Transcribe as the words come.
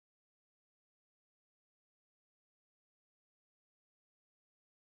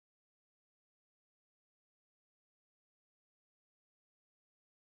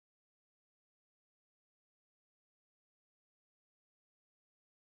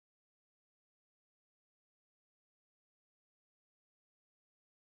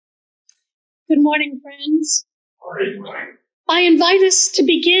Good morning, friends. I invite us to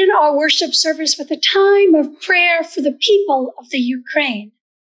begin our worship service with a time of prayer for the people of the Ukraine,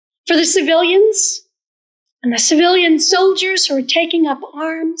 for the civilians and the civilian soldiers who are taking up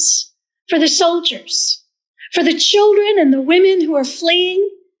arms, for the soldiers, for the children and the women who are fleeing,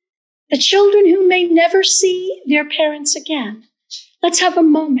 the children who may never see their parents again. Let's have a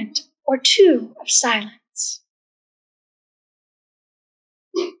moment or two of silence.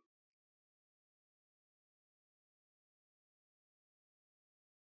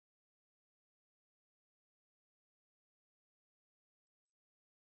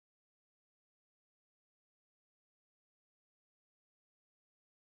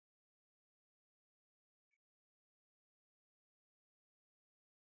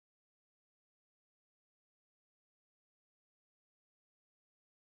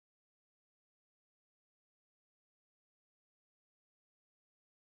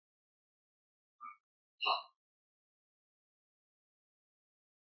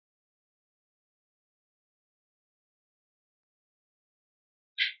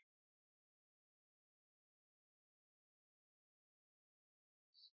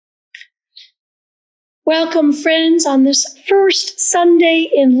 Welcome, friends, on this first Sunday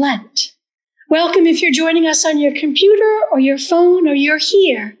in Lent. Welcome if you're joining us on your computer or your phone or you're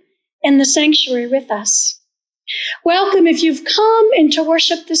here in the sanctuary with us. Welcome if you've come into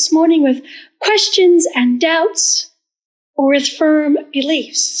worship this morning with questions and doubts or with firm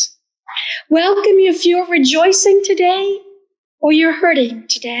beliefs. Welcome if you're rejoicing today or you're hurting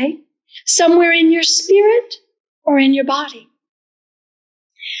today, somewhere in your spirit or in your body.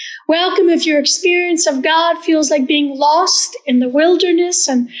 Welcome if your experience of God feels like being lost in the wilderness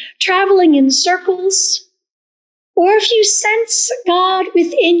and traveling in circles, or if you sense God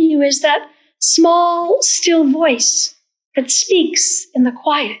within you as that small, still voice that speaks in the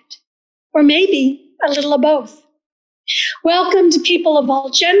quiet, or maybe a little of both. Welcome to people of all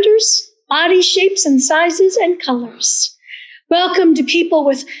genders, body shapes and sizes and colors. Welcome to people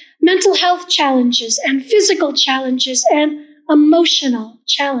with mental health challenges and physical challenges and emotional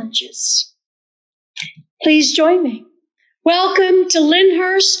challenges. Please join me. Welcome to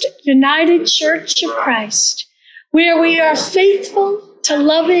Lyndhurst United Church of Christ, where we are faithful to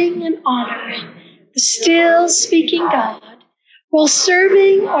loving and honoring the still speaking God while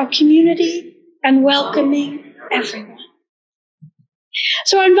serving our community and welcoming everyone.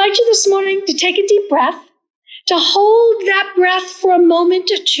 So I invite you this morning to take a deep breath, to hold that breath for a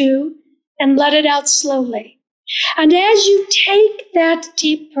moment or two and let it out slowly. And as you take that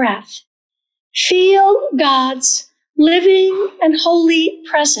deep breath, feel God's living and holy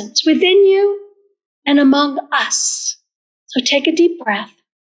presence within you and among us. So take a deep breath.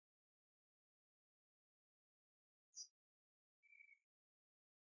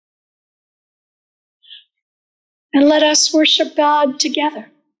 And let us worship God together.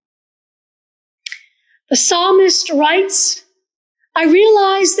 The psalmist writes, I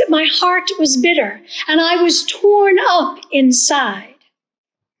realized that my heart was bitter and I was torn up inside.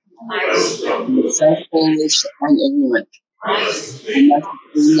 Self-foolish and ignorant. I must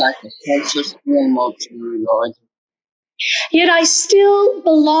be like a senseless animal to you, Lord. Yet I still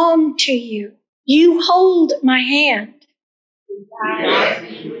belong to you. You hold my hand.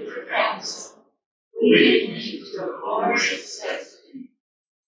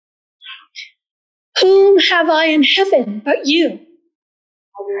 Whom have I in heaven but you?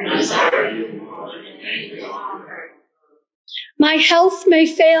 My health may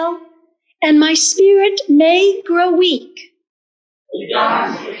fail, and my spirit may grow weak.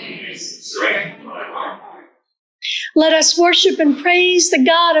 Let us worship and praise the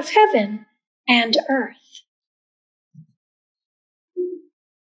God of heaven and earth.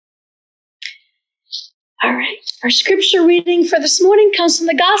 All right, our scripture reading for this morning comes from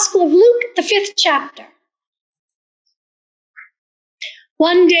the Gospel of Luke, the 5th chapter.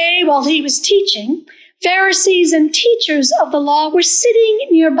 One day while he was teaching, Pharisees and teachers of the law were sitting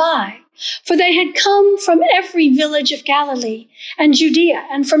nearby, for they had come from every village of Galilee and Judea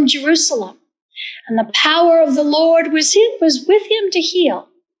and from Jerusalem. And the power of the Lord was with him to heal.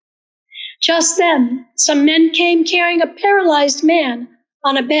 Just then, some men came carrying a paralyzed man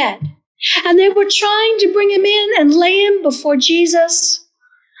on a bed, and they were trying to bring him in and lay him before Jesus.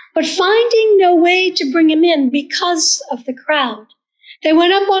 But finding no way to bring him in because of the crowd, they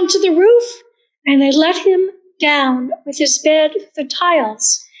went up onto the roof and they let him down with his bed through the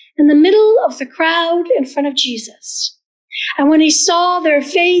tiles in the middle of the crowd in front of Jesus. And when he saw their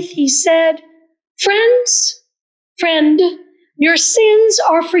faith, he said, Friend, your sins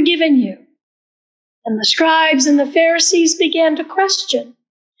are forgiven you. And the scribes and the Pharisees began to question,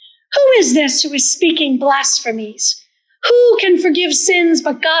 Who is this who is speaking blasphemies? Who can forgive sins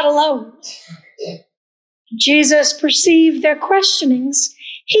but God alone? Jesus perceived their questionings.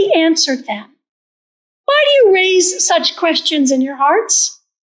 He answered them. Why do you raise such questions in your hearts?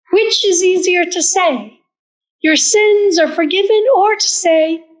 Which is easier to say, your sins are forgiven, or to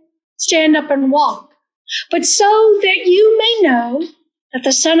say, stand up and walk? But so that you may know that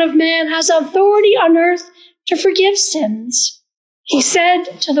the Son of Man has authority on earth to forgive sins. He said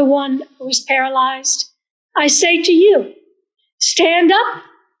to the one who was paralyzed, I say to you, stand up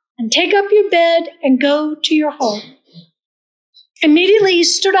and take up your bed and go to your home. Immediately he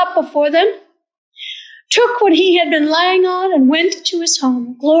stood up before them, took what he had been lying on, and went to his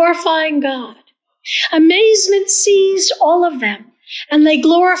home, glorifying God. Amazement seized all of them, and they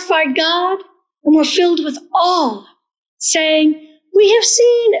glorified God and were filled with awe, saying, we have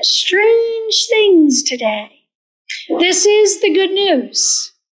seen strange things today. This is the good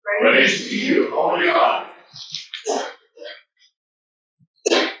news. Praise to you, Holy God.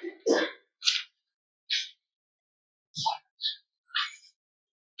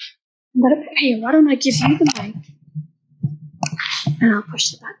 Here, why don't I give you the mic, and I'll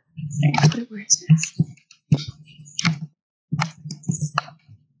push the button. Put it where it says.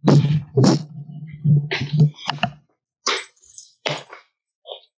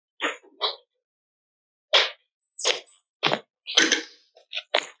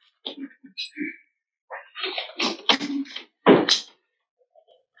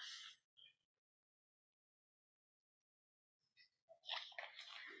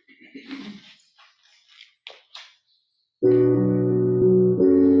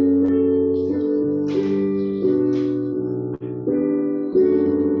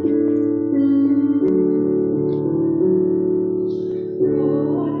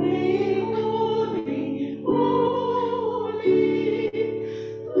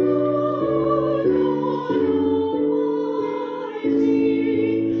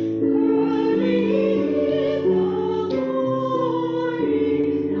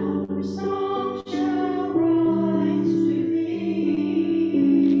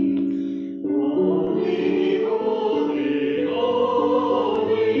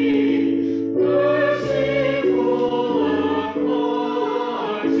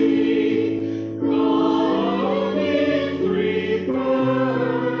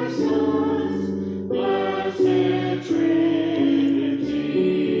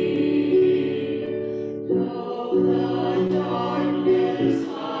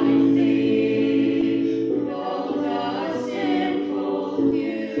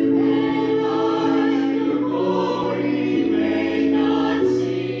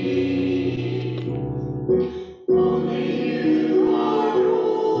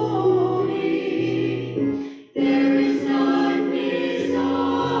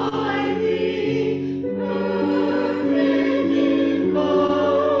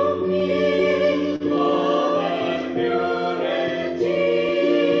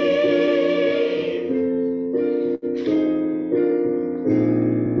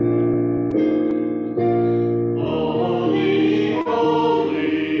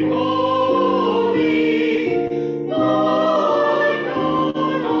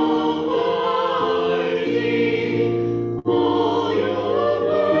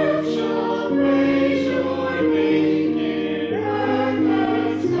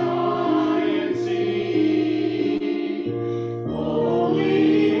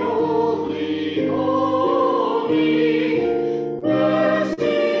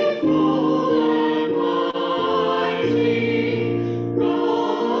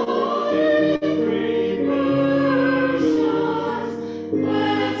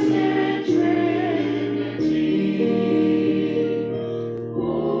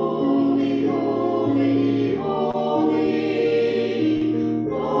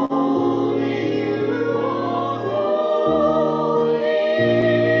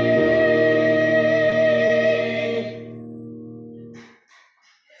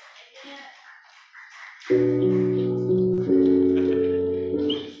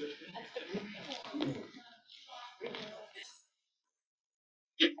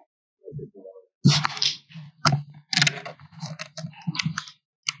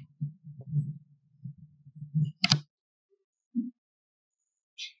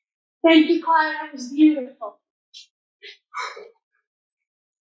 Thank you, Clyde. That was beautiful.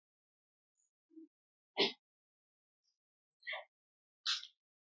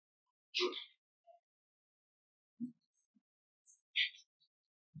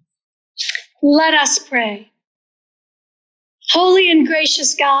 Let us pray. Holy and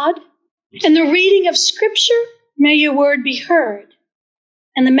gracious God, in the reading of Scripture, may your word be heard.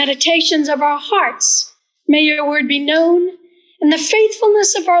 and the meditations of our hearts, may your word be known. In the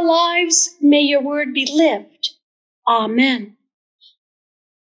faithfulness of our lives, may your word be lived. Amen.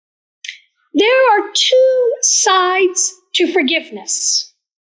 There are two sides to forgiveness: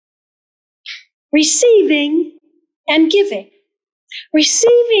 receiving and giving.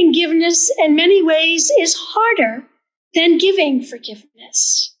 Receiving forgiveness in many ways is harder than giving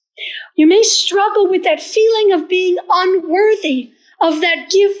forgiveness. You may struggle with that feeling of being unworthy of that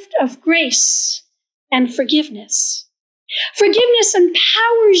gift of grace and forgiveness. Forgiveness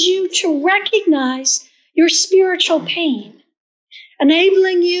empowers you to recognize your spiritual pain,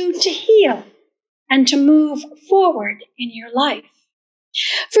 enabling you to heal and to move forward in your life.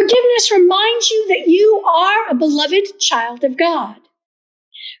 Forgiveness reminds you that you are a beloved child of God.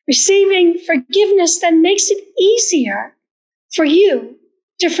 Receiving forgiveness then makes it easier for you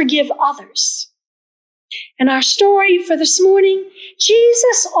to forgive others. In our story for this morning,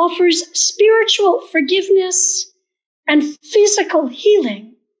 Jesus offers spiritual forgiveness and physical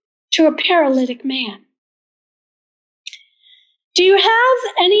healing to a paralytic man. Do you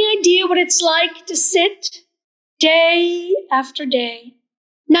have any idea what it's like to sit day after day,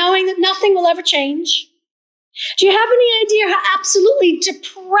 knowing that nothing will ever change? Do you have any idea how absolutely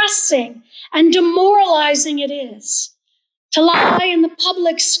depressing and demoralizing it is to lie in the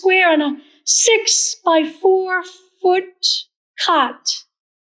public square on a 6-by-4-foot cot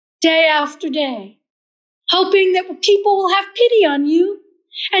day after day, hoping that people will have pity on you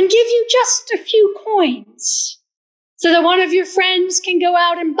and give you just a few coins so that one of your friends can go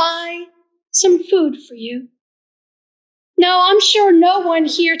out and buy some food for you? No, I'm sure no one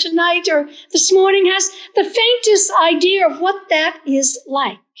here tonight or this morning has the faintest idea of what that is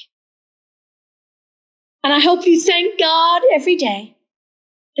like. And I hope you thank God every day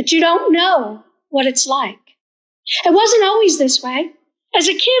that you don't know what it's like. It wasn't always this way. As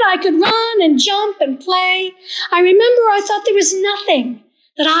a kid, I could run and jump and play. I remember I thought there was nothing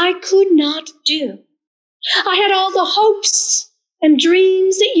that I could not do. I had all the hopes and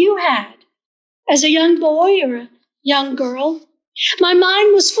dreams that you had as a young boy or a young girl. My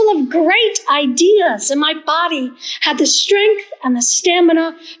mind was full of great ideas, and my body had the strength and the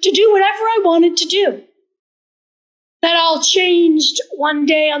stamina to do whatever I wanted to do. That all changed one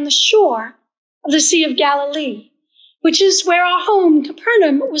day on the shore of the Sea of Galilee, which is where our home,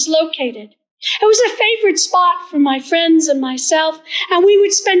 Capernaum, was located. It was a favorite spot for my friends and myself, and we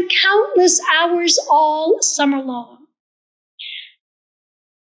would spend countless hours all summer long.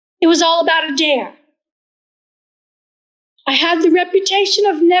 It was all about a dare. I had the reputation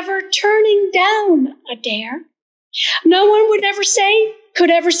of never turning down a dare. No one could ever say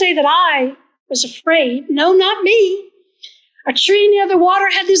that I was afraid. No, not me. A tree near the water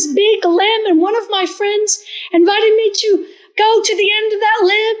had this big limb, and one of my friends invited me to go to the end of that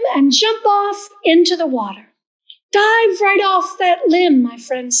limb and jump off into the water. Dive right off that limb, my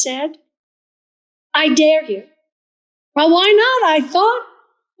friend said. I dare you. Well, why not? I thought.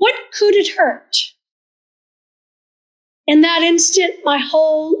 What could it hurt? In that instant, my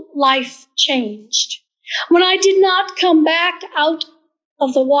whole life changed. When I did not come back out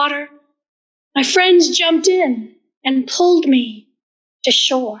of the water, my friends jumped in and pulled me to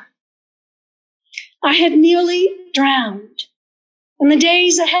shore. I had nearly drowned. In the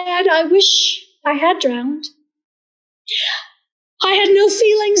days ahead, I wish I had drowned. I had no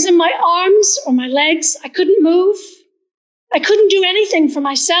feelings in my arms or my legs. I couldn't move. I couldn't do anything for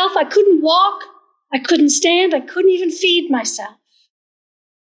myself. I couldn't walk. I couldn't stand. I couldn't even feed myself.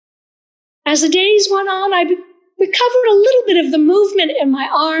 As the days went on, I recovered a little bit of the movement in my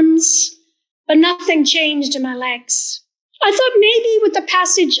arms, but nothing changed in my legs. I thought maybe with the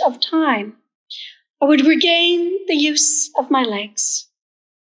passage of time, I would regain the use of my legs.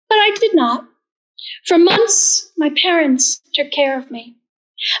 But I did not. For months, my parents took care of me.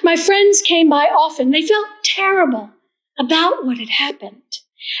 My friends came by often. They felt terrible about what had happened,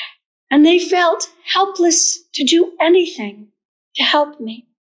 and they felt helpless to do anything to help me.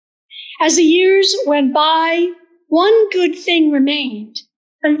 As the years went by, one good thing remained,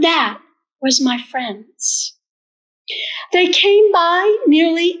 and that was my friends. They came by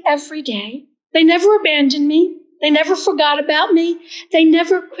nearly every day. They never abandoned me. They never forgot about me. They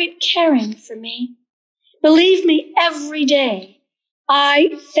never quit caring for me. Believe me, every day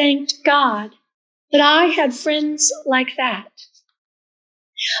I thanked God that I had friends like that.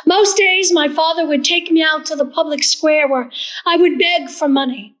 Most days my father would take me out to the public square where I would beg for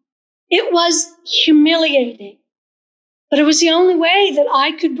money. It was humiliating, but it was the only way that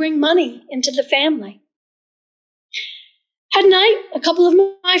I could bring money into the family. At night, a couple of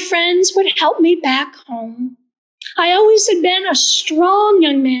my friends would help me back home. I always had been a strong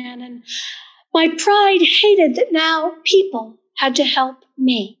young man, and my pride hated that now people had to help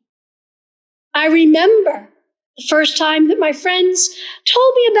me. I remember the first time that my friends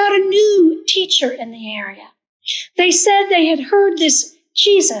told me about a new teacher in the area. They said they had heard this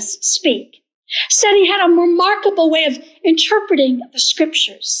Jesus speak, said he had a remarkable way of interpreting the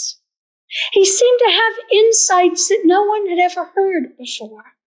scriptures. He seemed to have insights that no one had ever heard before.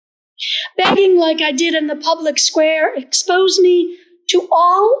 Begging like I did in the public square exposed me to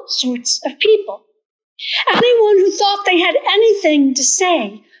all sorts of people. Anyone who thought they had anything to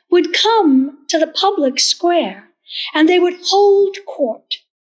say would come to the public square, and they would hold court.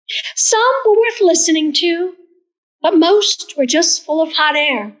 Some were worth listening to, but most were just full of hot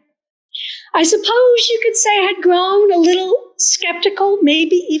air. I suppose you could say I had grown a little skeptical,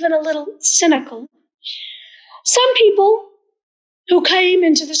 maybe even a little cynical. Some people who came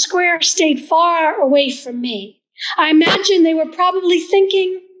into the square stayed far away from me. I imagine they were probably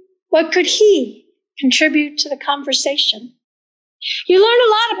thinking, what could he contribute to the conversation? You learn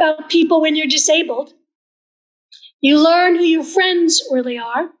a lot about people when you're disabled. You learn who your friends really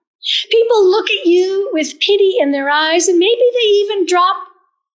are. People look at you with pity in their eyes, and maybe they even drop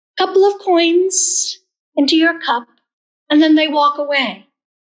a couple of coins into your cup, and then they walk away.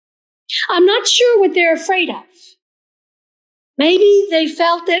 I'm not sure what they're afraid of. Maybe they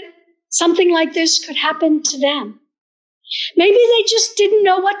felt that something like this could happen to them. Maybe they just didn't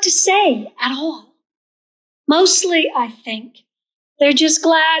know what to say at all. Mostly, I think, they're just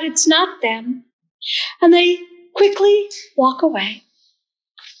glad it's not them, and they quickly walk away.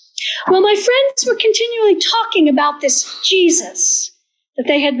 Well, my friends were continually talking about this Jesus that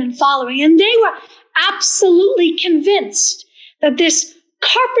they had been following, and they were absolutely convinced that this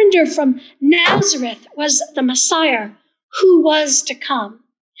carpenter from Nazareth was the Messiah who was to come.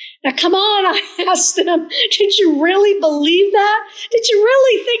 Now, come on, I asked them, did you really believe that? Did you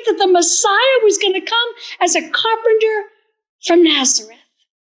really think that the Messiah was going to come as a carpenter from Nazareth?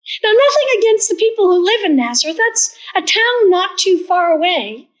 Now, nothing against the people who live in Nazareth. That's a town not too far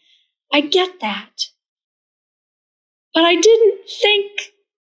away. I get that. But I didn't think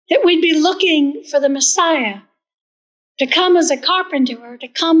that we'd be looking for the Messiah to come as a carpenter or to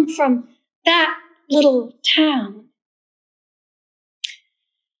come from that little town.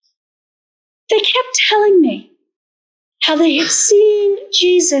 They kept telling me how they had seen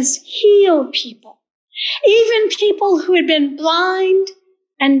Jesus heal people, even people who had been blind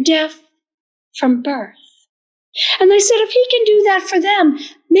and deaf from birth. And they said, if he can do that for them,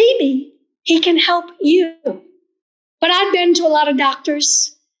 maybe he can help you. But I'd been to a lot of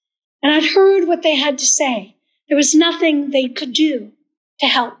doctors, and I'd heard what they had to say. There was nothing they could do to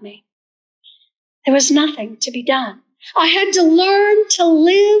help me. There was nothing to be done. I had to learn to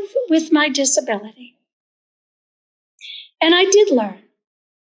live with my disability. And I did learn.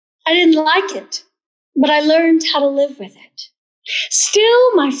 I didn't like it, but I learned how to live with it.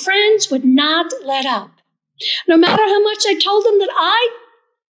 Still, my friends would not let up. No matter how much I told them that I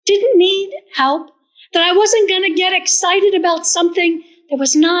didn't need help, that I wasn't going to get excited about something that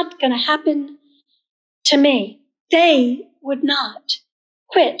was not going to happen to me, they would not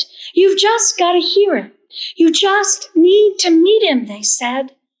quit. You've just got to hear him. You just need to meet him, they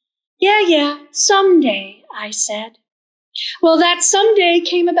said. Yeah, someday, I said. Well, that someday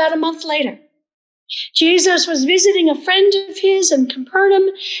came about a month later. Jesus was visiting a friend of his in Capernaum,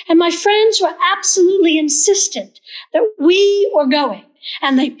 and my friends were absolutely insistent that we were going.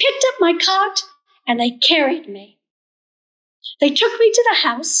 And they picked up my cot and they carried me. They took me to the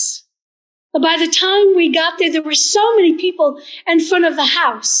house. But by the time we got there, there were so many people in front of the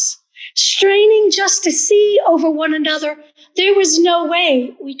house, straining just to see over one another. There was no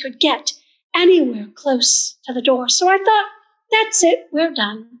way we could get anywhere close to the door. So I thought, that's it, we're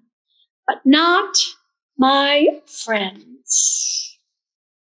done. But not my friends.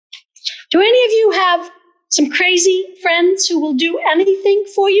 Do any of you have some crazy friends who will do anything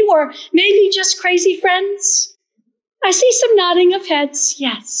for you, or maybe just crazy friends? I see some nodding of heads,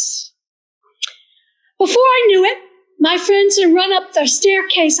 yes. Before I knew it, my friends had run up the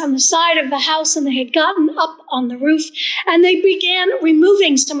staircase on the side of the house, and they had gotten up on the roof, and they began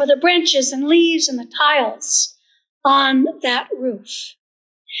removing some of the branches and leaves and the tiles on that roof.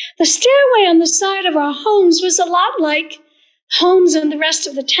 The stairway on the side of our homes was a lot like homes in the rest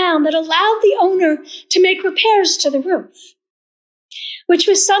of the town that allowed the owner to make repairs to the roof, which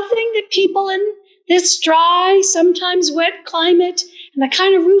was something that people in this dry, sometimes wet climate and the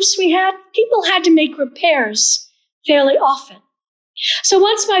kind of roofs we had, people had to make repairs fairly often. So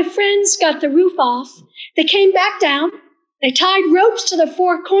once my friends got the roof off, they came back down, They tied ropes to the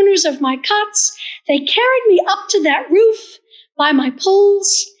four corners of my cots. They carried me up to that roof by my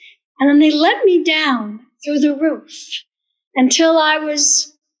poles, and then they let me down through the roof until I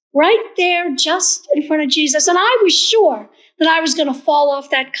was right there just in front of Jesus. And I was sure that I was going to fall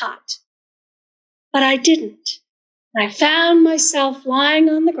off that cot, but I didn't. I found myself lying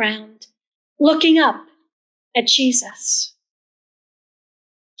on the ground, looking up at Jesus.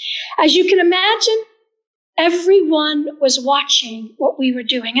 As you can imagine, everyone was watching what we were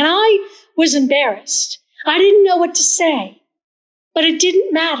doing, and I was embarrassed. I didn't know what to say, but it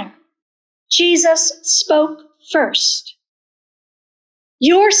didn't matter. Jesus spoke first.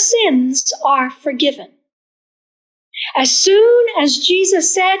 Your sins are forgiven. As soon as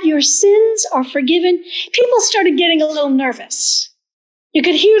Jesus said, your sins are forgiven, people started getting a little nervous. You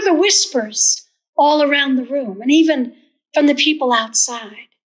could hear the whispers all around the room, and even from the people outside.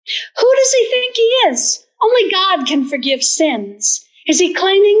 Who does he think he is? Only God can forgive sins. Is he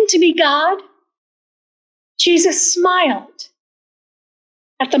claiming to be God? Jesus smiled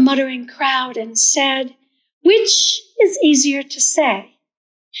at the muttering crowd and said, which is easier to say?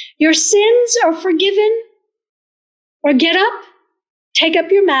 Your sins are forgiven, or get up, take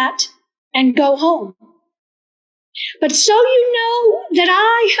up your mat, and go home. But so you know that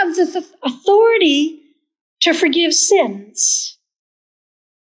I have the authority to forgive sins.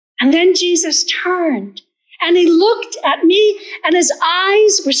 And then Jesus turned and he looked at me, and his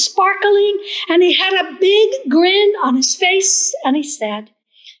eyes were sparkling, and he had a big grin on his face, and he said,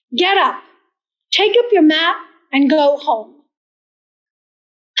 get up, take up your mat, and go home.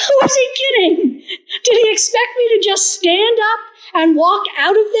 Was he kidding? Did he expect me to just stand up and walk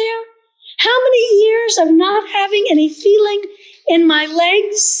out of there? How many years of not having any feeling in my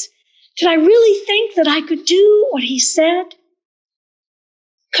legs? Did I really think that I could do what he said?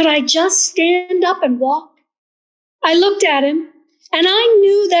 Could I just stand up and walk? I looked at him, and I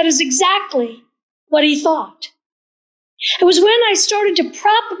knew that is exactly what he thought. It was when I started to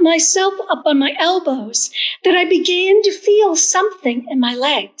prop myself up on my elbows that I began to feel something in my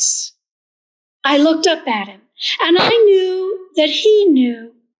legs. I looked up at him, and I knew that he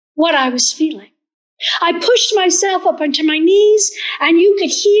knew what I was feeling. I pushed myself up onto my knees, and you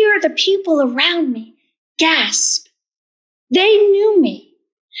could hear the people around me gasp. They knew me.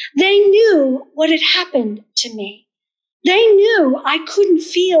 They knew what had happened to me. They knew I couldn't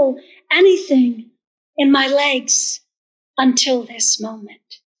feel anything in my legs until this moment.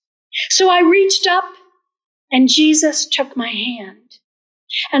 So I reached up, and Jesus took my hand,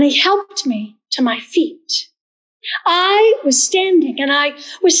 and he helped me to my feet. I was standing, and I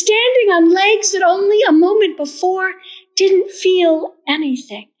was standing on legs that only a moment before didn't feel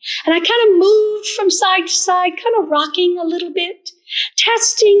anything. And I kind of moved from side to side, kind of rocking a little bit,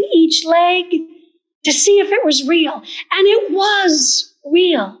 testing each leg to see if it was real. And it was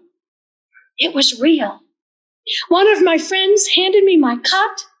real. It was real. One of my friends handed me my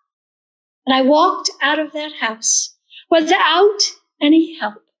cot, and I walked out of that house without any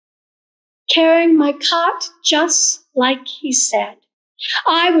help, carrying my cot just like he said.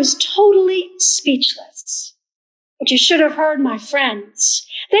 I was totally speechless. But you should have heard my friends.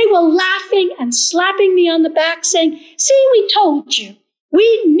 They were laughing and slapping me on the back, saying, see, we told you.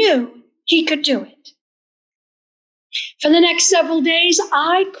 We knew he could do it. For the next several days,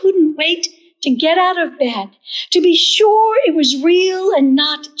 I couldn't wait to get out of bed, to be sure it was real and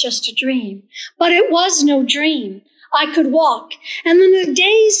not just a dream. But it was no dream. I could walk, and in the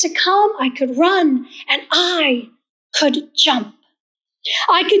days to come, I could run, and I could jump.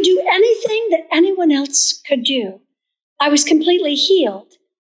 I could do anything that anyone else could do. I was completely healed.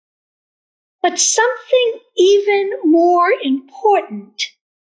 But something even more important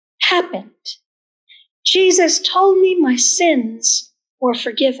happened. Jesus told me my sins were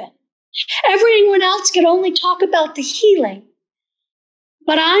forgiven. Everyone else could only talk about the healing,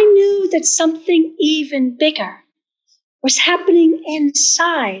 but I knew that something even bigger was happening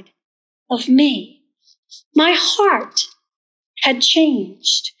inside of me. My heart had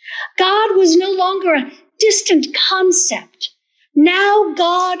changed. God was no longer a distant concept. Now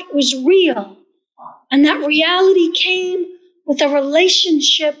God was real, and that reality came with a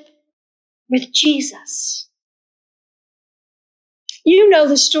relationship with Jesus. You know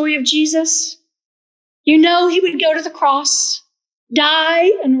the story of Jesus. You know he would go to the cross,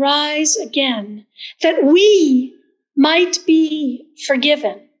 die, and rise again, that we might be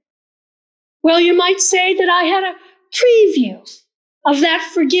forgiven. Well, you might say that I had a preview of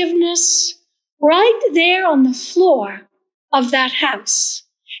that forgiveness right there on the floor of that house.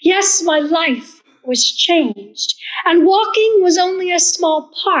 Yes, my life was changed, and walking was only a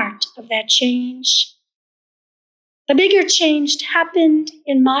small part of that change. the bigger change happened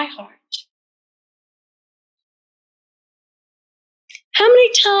in my heart. How many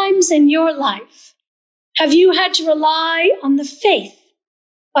times in your life have you had to rely on the faith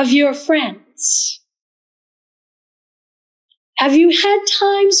of your friends? Have you had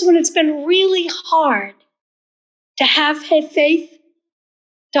times when it's been really hard to have faith,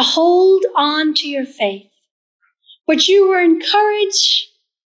 to hold on to your faith, but you were encouraged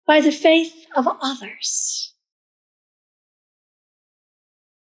by the faith of others?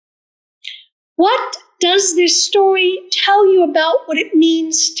 What does this story tell you about what it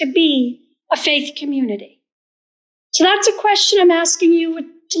means to be a faith community? So that's a question I'm asking you,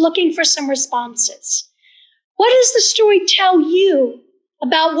 looking for some responses. What does the story tell you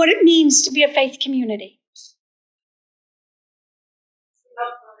about what it means to be a faith community?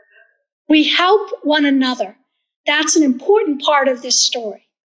 We help one another. That's an important part of this story.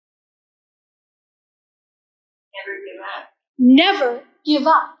 Never give up. Never give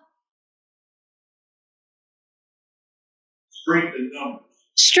up. Strength in numbers.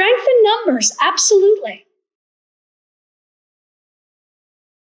 Strength in numbers, absolutely.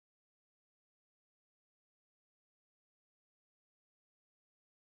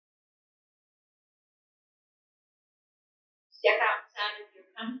 Step outside of your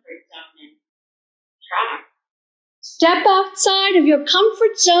comfort zone and try. Step outside of your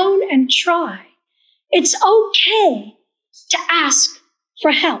comfort zone and try. It's okay to ask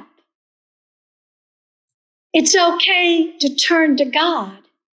for help. It's okay to turn to God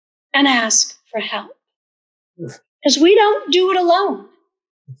and ask for help. Because we don't do it alone.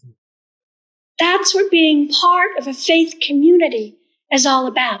 That's what being part of a faith community is all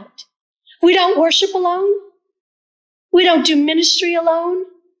about. We don't worship alone. We don't do ministry alone.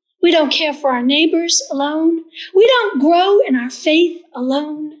 We don't care for our neighbors alone. We don't grow in our faith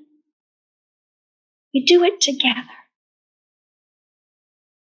alone. We do it together.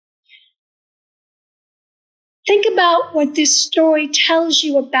 Think about what this story tells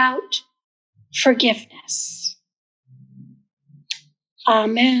you about forgiveness.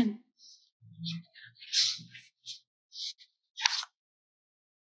 Amen.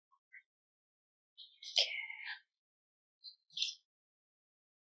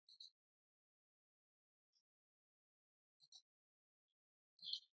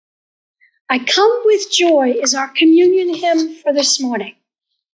 I Come With Joy is our communion hymn for this morning.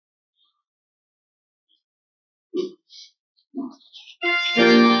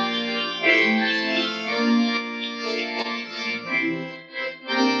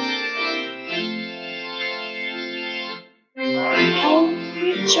 Come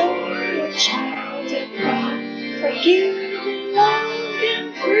with joy, a child of God, forgiven, loved,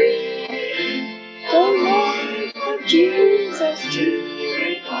 and free. The life of Jesus to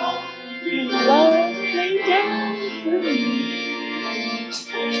recall, and love laid down for me.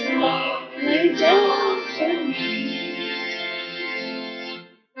 Love laid down for me.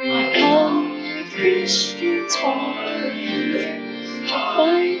 I come with Christians far and near, to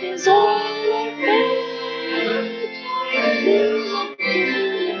find His all I found. There's a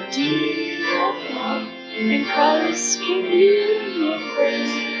unity of love in Christ's communion bread.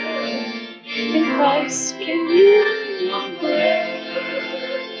 In Christ's communion bread.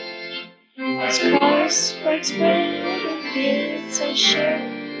 As Christ breaks bread and bids us share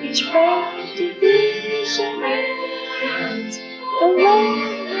each proud division ends. The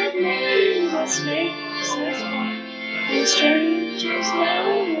love that made us makes us one, and strangers now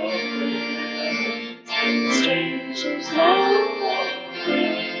are friends. And strangers now are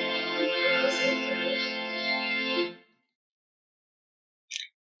friends.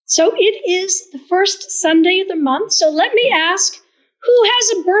 So it is the first Sunday of the month, so let me ask, who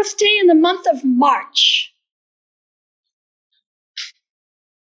has a birthday in the month of March?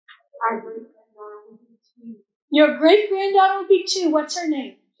 Your great-granddaughter will be 2. What's her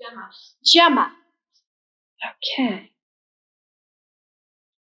name? Gemma. Okay.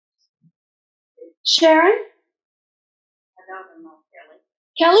 Sharon? I don't know, Kelly.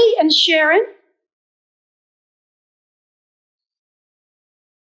 Kelly and Sharon?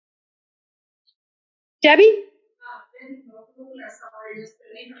 Debbie?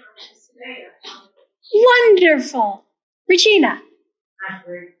 Wonderful. Regina?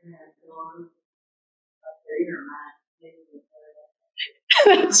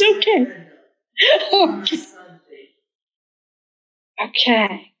 That's okay.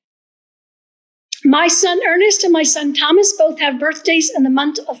 Okay. My son Ernest and my son Thomas both have birthdays in the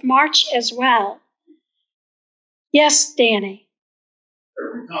month of March as well. Yes, Danny.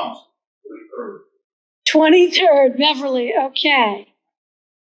 23rd, Beverly. Okay.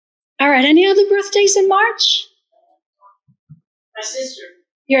 All right. Any other birthdays in March? My sister.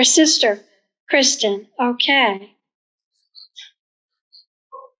 Your sister, Kristen. Okay.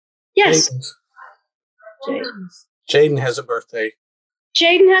 Yes. Jaden has a birthday.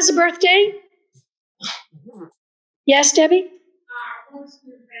 Jaden has a birthday? Yes, Debbie?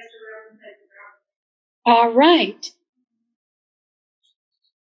 All right.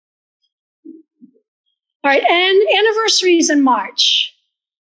 All right, and anniversaries in March.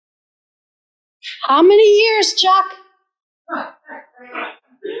 How many years, Chuck?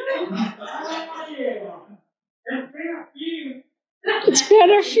 It's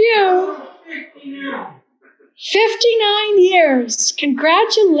been a few. 59 years.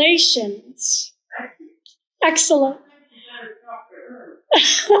 Congratulations. Excellent.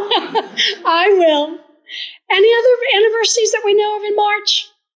 I will. Any other anniversaries that we know of in March?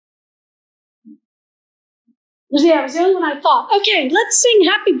 Yeah, it was the only one I thought. Okay, let's sing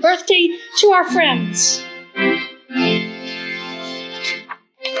happy birthday to our friends.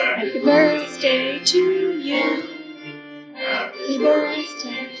 Happy birthday to you. Happy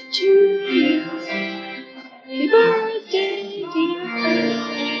birthday to you. Happy birthday, dear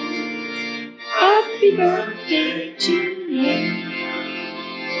friends. Happy birthday to you.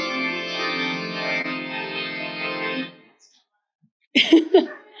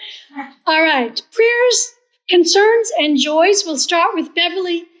 All right. Prayers, concerns, and joys. We'll start with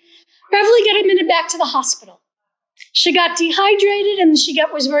Beverly. Beverly got admitted back to the hospital. She got dehydrated and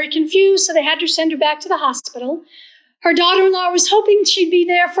was very confused, so they had to send her back to the hospital. Her daughter-in-law was hoping she'd be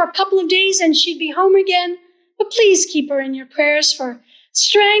there for a couple of days and she'd be home again, but please keep her in your prayers for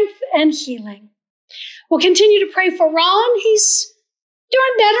strength and healing. We'll continue to pray for Ron. He's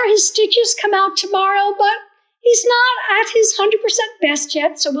doing better. His stitches come out tomorrow, but he's not at his 100% best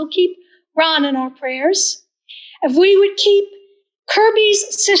yet, so we'll keep Ron in our prayers. If we would keep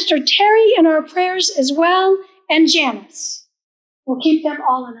Kirby's sister Terry in our prayers as well, and Janice. We'll keep them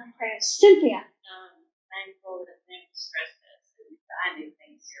all in our prayers. Cynthia. Thankful that Nick's stress test didn't find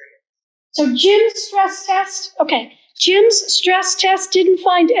anything serious. So Jim's stress test, okay, Jim's stress test didn't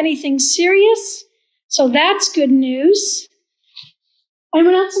find anything serious, so that's good news.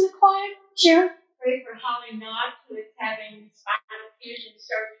 Anyone else in the choir? Sharon? Pray for Holly Knott, who is having spinal fusion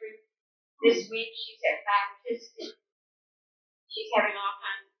surgery this week. She's at Baptist. She's having all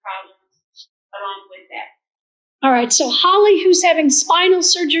kinds of problems along with that. All right, so Holly, who's having spinal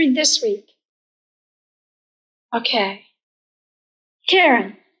surgery this week. Okay.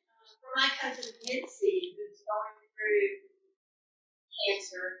 Karen. For my cousin Mitzi, who's going through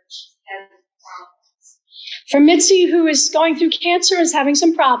cancer, has problems. For Mitzi, who is going through cancer, is having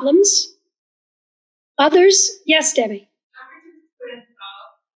some problems. Others? Yes, Debbie.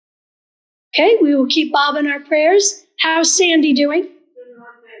 Okay, we will keep Bob in our prayers. How's Sandy doing?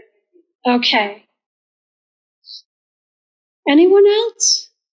 Okay. Anyone else?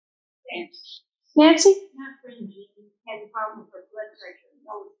 Nancy? My friend Jean had a problem with her blood pressure.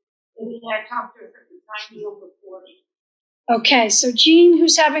 No, we had talked to her for 90 over 40. Okay, so Jean,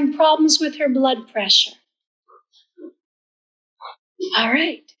 who's having problems with her blood pressure. All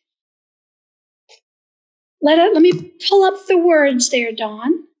right. Let me pull up the words there,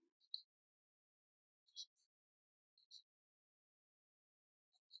 Dawn.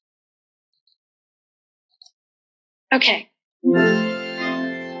 Okay.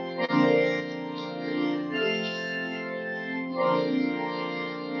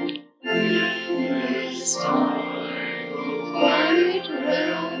 This time, quiet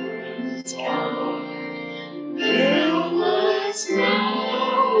realms come. Fill us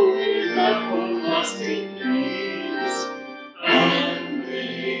now with everlasting peace, and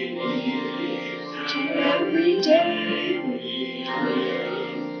believe to every day we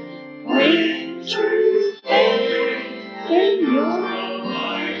live. Bring true faith in your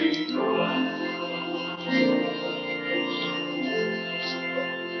almighty God.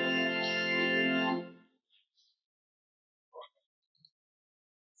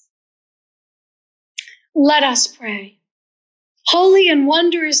 Let us pray. Holy and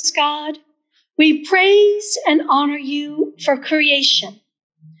wondrous God, we praise and honor you for creation,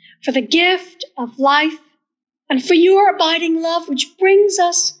 for the gift of life, and for your abiding love, which brings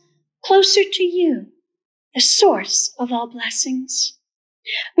us closer to you, the source of all blessings.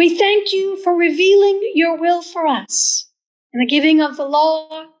 We thank you for revealing your will for us in the giving of the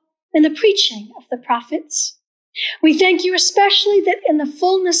law and the preaching of the prophets. We thank you especially that in the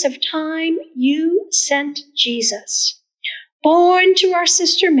fullness of time you sent Jesus, born to our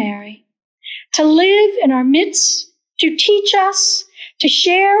sister Mary, to live in our midst, to teach us, to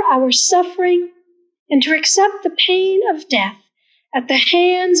share our suffering, and to accept the pain of death at the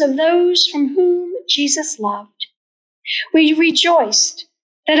hands of those from whom Jesus loved. We rejoiced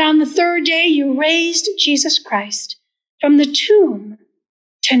that on the third day you raised Jesus Christ from the tomb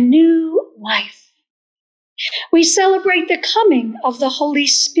to new life. We celebrate the coming of the Holy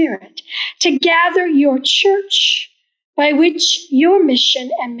Spirit to gather your church, by which your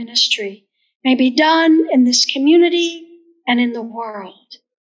mission and ministry may be done in this community and in the world.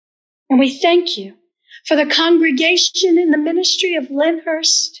 And we thank you for the congregation in the ministry of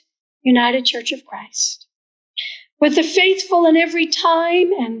Lyndhurst United Church of Christ. With the faithful in every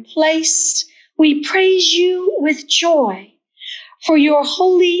time and place, we praise you with joy for your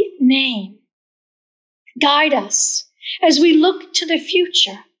holy name. Guide us as we look to the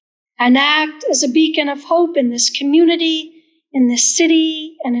future and act as a beacon of hope in this community, in this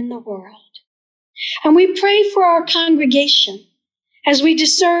city, and in the world. And we pray for our congregation as we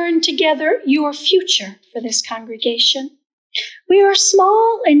discern together your future for this congregation. We are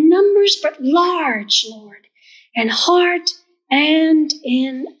small in numbers, but large, Lord, in heart and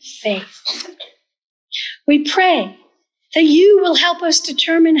in faith. We pray that you will help us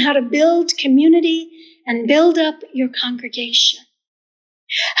determine how to build community and build up your congregation.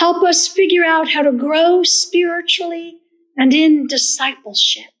 Help us figure out how to grow spiritually and in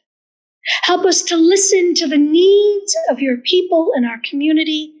discipleship. Help us to listen to the needs of your people in our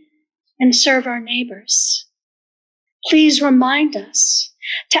community and serve our neighbors. Please remind us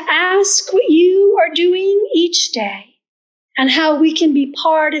to ask what you are doing each day and how we can be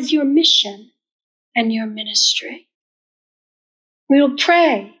part of your mission and your ministry. We will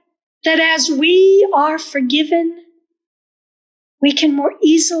pray that as we are forgiven, we can more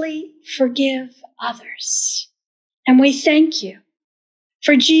easily forgive others. And we thank you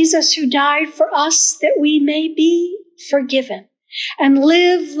for Jesus who died for us that we may be forgiven and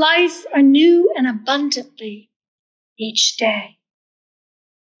live life anew and abundantly each day.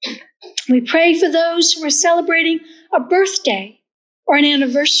 We pray for those who are celebrating a birthday or an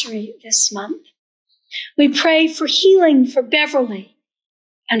anniversary this month. We pray for healing for Beverly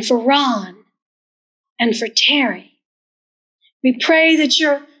and for Ron and for Terry. We pray that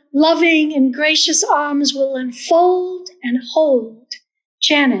your loving and gracious arms will enfold and hold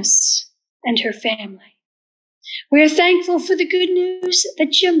Janice and her family. We are thankful for the good news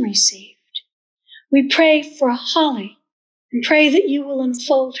that Jim received. We pray for Holly and pray that you will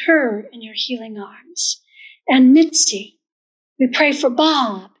enfold her in your healing arms. And Mitzi, we pray for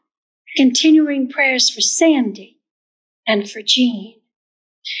Bob, continuing prayers for Sandy and for Jean.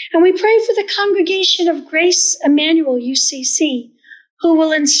 And we pray for the congregation of Grace Emmanuel UCC, who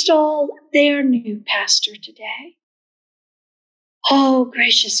will install their new pastor today. Oh,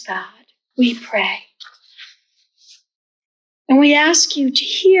 gracious God, we pray. And we ask you to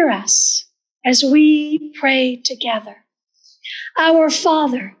hear us as we pray together. Our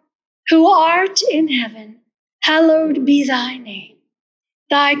Father, who art in heaven, hallowed be thy name.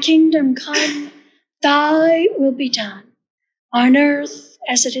 Thy kingdom come, thy will be done, on earth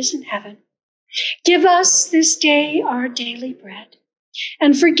as it is in heaven. Give us this day our daily bread,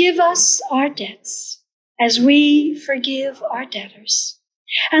 and forgive us our debts, as we forgive our debtors.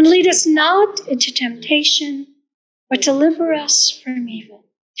 And lead us not into temptation, but deliver us from evil.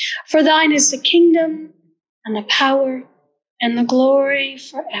 For thine is the kingdom, and the power, and the glory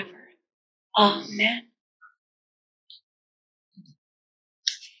forever. Amen.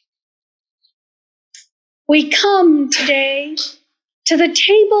 We come today to the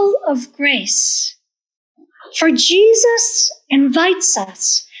table of grace, for Jesus invites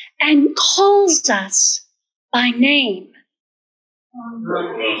us and calls us by name.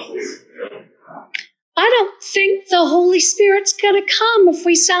 I don't think the Holy Spirit's going to come if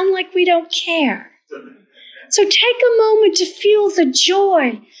we sound like we don't care. So take a moment to feel the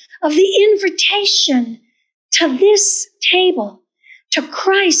joy of the invitation to this table, to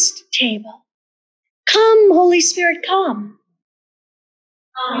Christ's table. Come, Holy Spirit, come.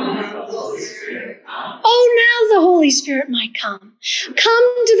 Oh, now the Holy Spirit might come.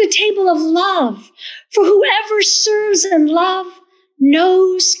 Come to the table of love, for whoever serves in love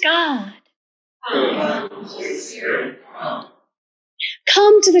knows God.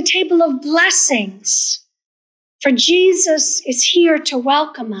 Come to the table of blessings, for Jesus is here to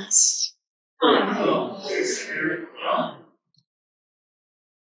welcome us.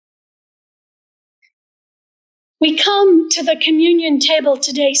 We come to the communion table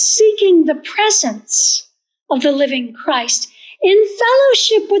today seeking the presence of the living Christ in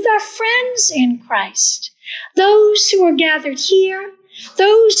fellowship with our friends in Christ, those who are gathered here,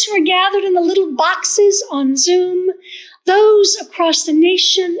 those who are gathered in the little boxes on Zoom, those across the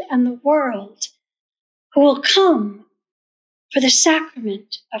nation and the world who will come for the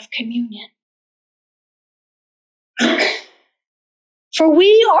sacrament of communion. For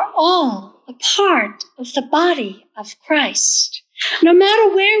we are all a part of the body of Christ. No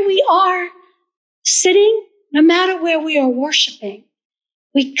matter where we are sitting, no matter where we are worshiping,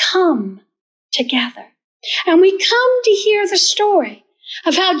 we come together. And we come to hear the story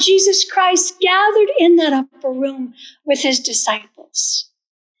of how Jesus Christ gathered in that upper room with his disciples.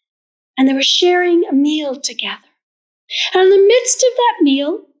 And they were sharing a meal together. And in the midst of that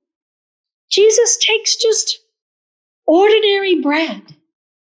meal, Jesus takes just ordinary bread,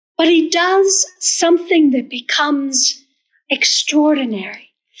 but he does something that becomes extraordinary,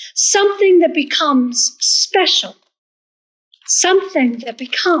 something that becomes special, something that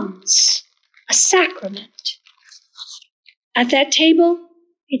becomes a sacrament. At that table,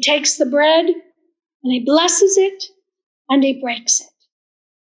 he takes the bread and he blesses it and he breaks it.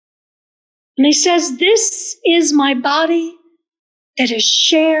 And he says, "This is my body that is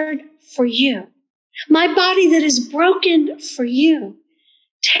shared for you, my body that is broken for you.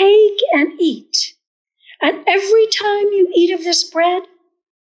 Take and eat. And every time you eat of this bread,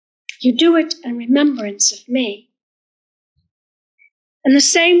 you do it in remembrance of me." In the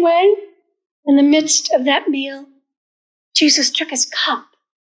same way, in the midst of that meal, Jesus took his cup.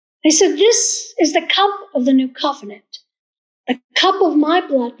 He said, "This is the cup of the new covenant, the cup of my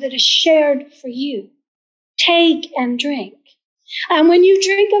blood that is shared for you. Take and drink. And when you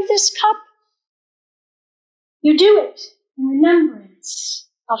drink of this cup, you do it in remembrance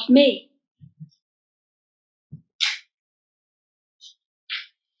of me."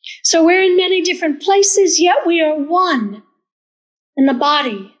 So we're in many different places, yet we are one in the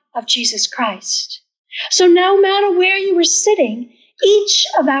body of Jesus Christ. So no matter where you are sitting, each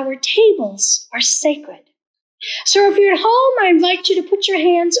of our tables are sacred. So if you're at home, I invite you to put your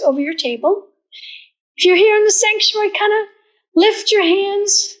hands over your table. If you're here in the sanctuary, kind of lift your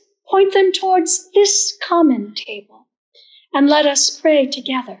hands, point them towards this common table, and let us pray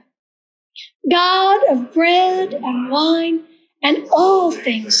together. God of bread and wine and all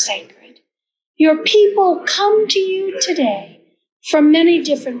things sacred, your people come to you today from many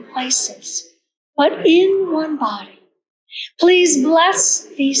different places, but in one body. Please bless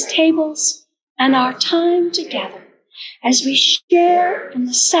these tables and our time together as we share in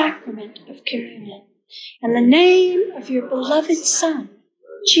the sacrament of communion. In the name of your beloved Son,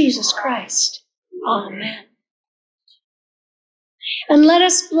 Jesus Christ. Amen. And let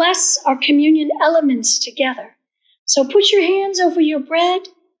us bless our communion elements together. So put your hands over your bread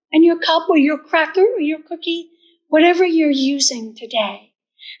and your cup or your cracker or your cookie, whatever you're using today,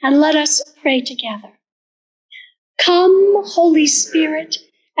 and let us pray together. Come, Holy Spirit,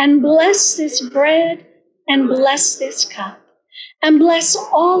 and bless this bread and bless this cup, and bless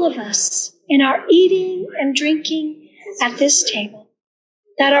all of us in our eating and drinking at this table,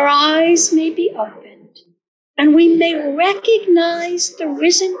 that our eyes may be opened and we may recognize the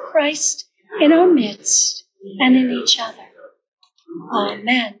risen Christ in our midst and in each other.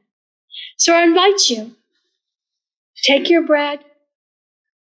 Amen. So I invite you to take your bread,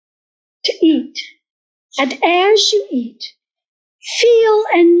 to eat, and as you eat, feel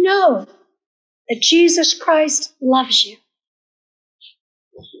and know that Jesus Christ loves you.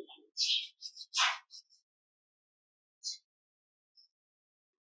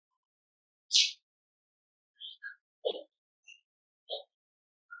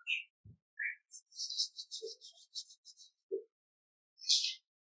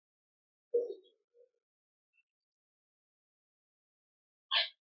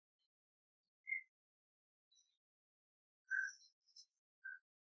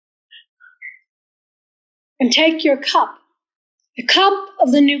 And take your cup, the cup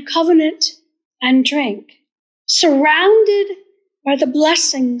of the new covenant, and drink, surrounded by the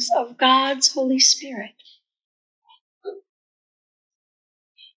blessings of God's Holy Spirit.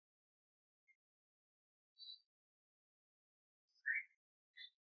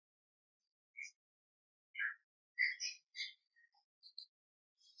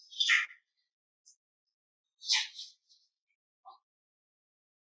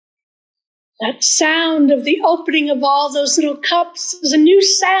 That sound of the opening of all those little cups is a new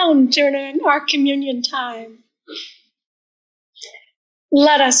sound during our communion time.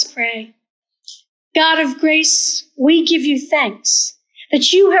 Let us pray. God of grace, we give you thanks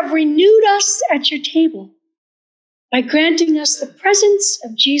that you have renewed us at your table by granting us the presence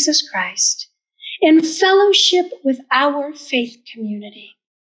of Jesus Christ in fellowship with our faith community.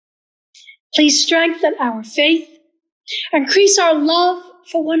 Please strengthen our faith, increase our love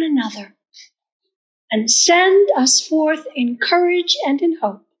for one another, and send us forth in courage and in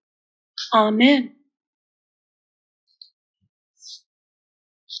hope. Amen.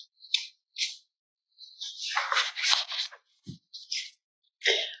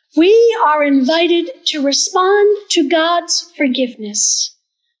 we are invited to respond to God's forgiveness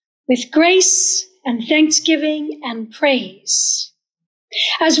with grace and thanksgiving and praise.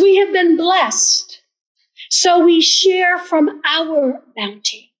 As we have been blessed, so we share from our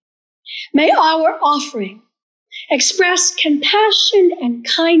bounty. May our offering express compassion and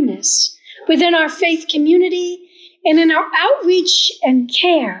kindness within our faith community and in our outreach and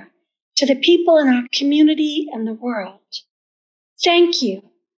care to the people in our community and the world. Thank you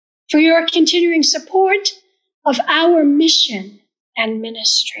for your continuing support of our mission and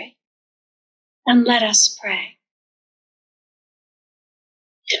ministry. And let us pray.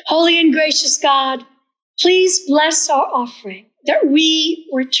 Holy and gracious God, please bless our offering that we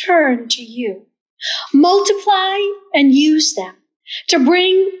return to you. Multiply and use them to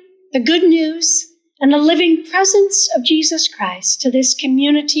bring the good news and the living presence of Jesus Christ to this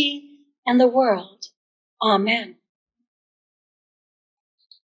community and the world. Amen.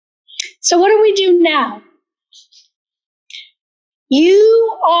 So what do we do now?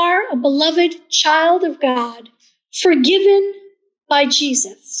 You are a beloved child of God, forgiven by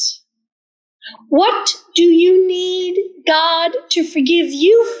Jesus. What do you need God to forgive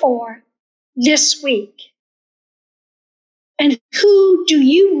you for this week? And who do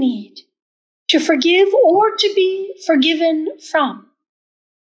you need to forgive or to be forgiven from?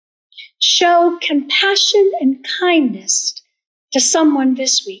 Show compassion and kindness to someone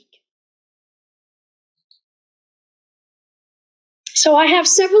this week. So I have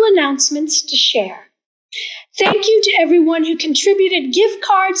several announcements to share. Thank you to everyone who contributed gift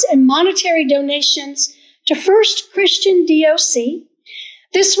cards and monetary donations to First Christian DOC.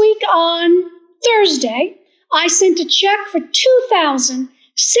 This week on Thursday, I sent a check for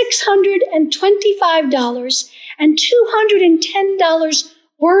 $2,625 and $210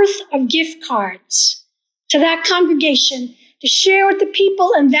 worth of gift cards to that congregation to share with the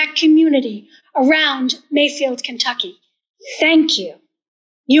people in that community around Mayfield, Kentucky. Thank you.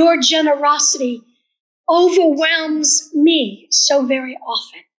 Your generosity overwhelms me so very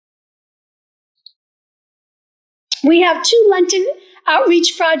often. We have 2 Lenten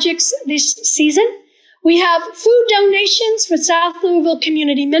outreach projects this season. We have food donations for South Louisville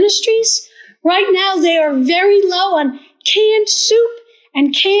Community Ministries. Right now, they are very low on canned soup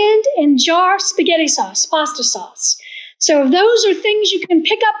and canned and jar spaghetti sauce, pasta sauce. So if those are things you can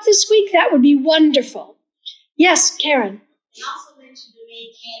pick up this week, that would be wonderful. Yes, Karen. And also mentioned to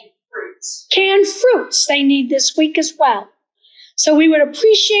me canned fruits. Canned fruits they need this week as well. So we would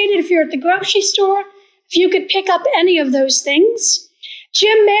appreciate it if you're at the grocery store, if you could pick up any of those things.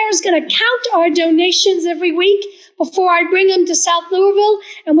 Jim Mayer is going to count our donations every week before I bring them to South Louisville,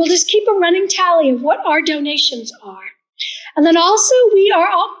 and we'll just keep a running tally of what our donations are. And then also we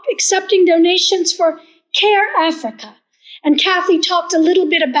are accepting donations for Care Africa. And Kathy talked a little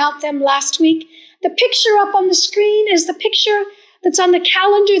bit about them last week. The picture up on the screen is the picture that's on the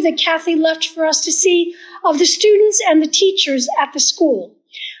calendar that Kathy left for us to see of the students and the teachers at the school.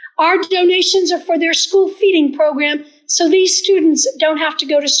 Our donations are for their school feeding program, so these students don't have to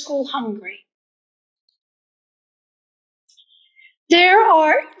go to school hungry. There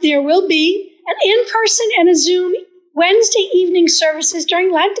will be an in-person and a Zoom Wednesday evening services during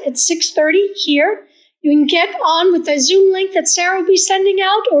Lent at 6:30 here. You can get on with the Zoom link that Sarah will be sending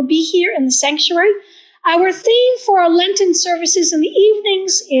out or be here in the sanctuary. Our theme for our Lenten services in the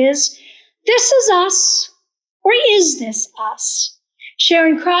evenings is, This is Us, or Is This Us?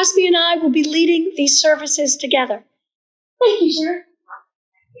 Sharon Crosby and I will be leading these services together. Thank you, sir.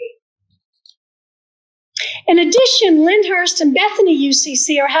 In addition, Lyndhurst and Bethany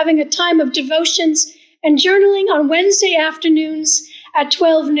UCC are having a time of devotions and journaling on Wednesday afternoons at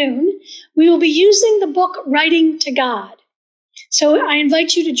 12 noon. We will be using the book Writing to God. So I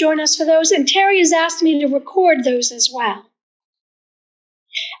invite you to join us for those, and Terry has asked me to record those as well.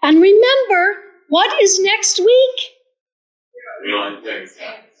 And remember, what is next week?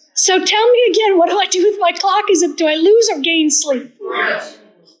 So tell me again, what do I do with my clock? Do I lose or gain sleep?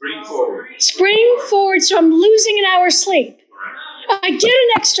 Spring forward. Spring forward, so I'm losing an hour's sleep. I did an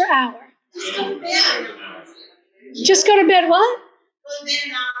extra hour. Just go to bed what? Go to bed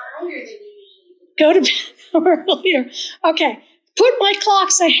an hour earlier than you usually do. Go to bed earlier. Okay. Put my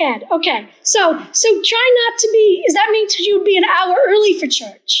clocks ahead. Okay. So try not to be, does that mean you'd be an hour early for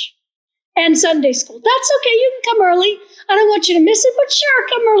church and Sunday school? That's okay. You can come early. I don't want you to miss it, but sure,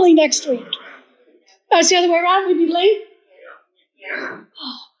 come early next week. Oh, it's the other way around? We'd be late? Oh.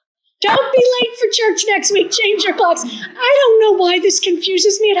 Don't be late for church next week. Change your clocks. I don't know why this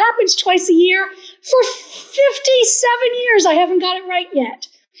confuses me. It happens twice a year. For 57 years, I haven't got it right yet.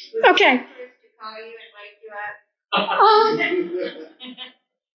 Okay.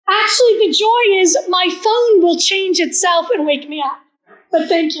 Actually, the joy is my phone will change itself and wake me up. But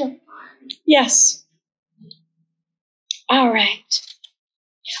thank you. Yes. All right.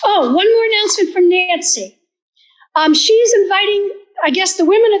 Oh, one more announcement from Nancy. She's inviting, I guess, the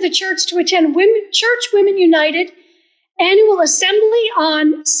women of the church to attend Church Women United annual assembly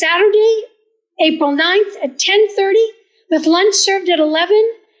on Saturday, April 9th at 10:30, with lunch served at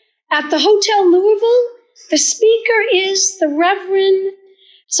 11 at the Hotel Louisville. The speaker is the Reverend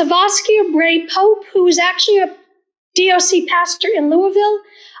Savaskia Bray Pope, who is actually a DOC pastor in Louisville.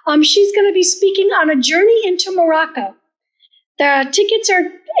 She's going to be speaking on a journey into Morocco. The tickets are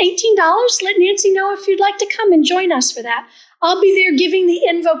 $18. Let Nancy know if you'd like to come and join us for that. I'll be there giving the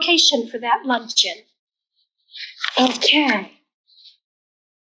invocation for that luncheon. Okay.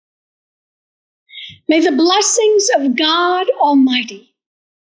 May the blessings of God Almighty,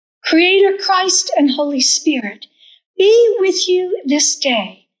 Creator, Christ, and Holy Spirit be with you this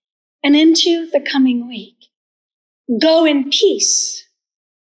day and into the coming week. Go in peace.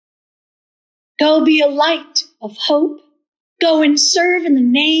 Go be a light of hope. Go and serve in the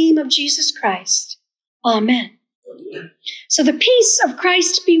name of Jesus Christ. Amen. So the peace of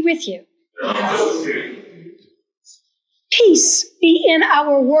Christ be with you. Peace be in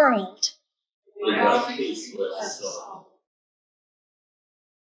our world.